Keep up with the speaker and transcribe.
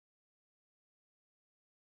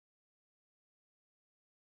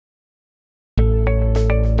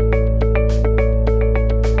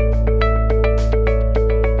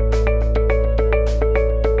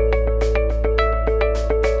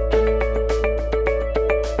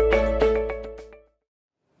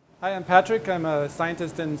Hi, I'm Patrick. I'm a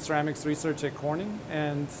scientist in ceramics research at Corning,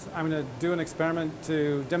 and I'm going to do an experiment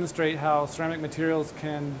to demonstrate how ceramic materials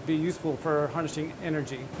can be useful for harnessing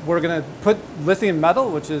energy. We're going to put lithium metal,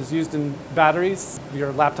 which is used in batteries,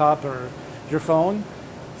 your laptop or your phone.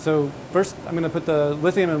 So first I'm going to put the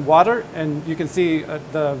lithium in water, and you can see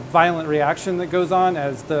the violent reaction that goes on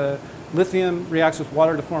as the lithium reacts with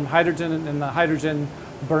water to form hydrogen, and the hydrogen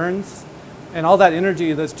burns. And all that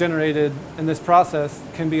energy that's generated in this process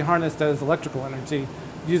can be harnessed as electrical energy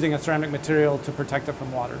using a ceramic material to protect it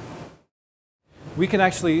from water. We can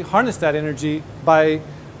actually harness that energy by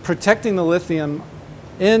protecting the lithium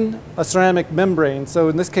in a ceramic membrane. So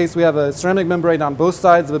in this case, we have a ceramic membrane on both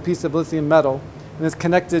sides of a piece of lithium metal, and it's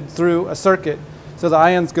connected through a circuit. So the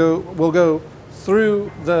ions will go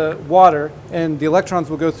through the water, and the electrons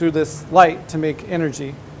will go through this light to make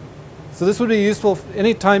energy. So this would be useful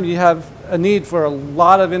anytime you have a need for a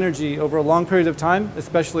lot of energy over a long period of time,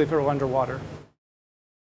 especially if it were underwater.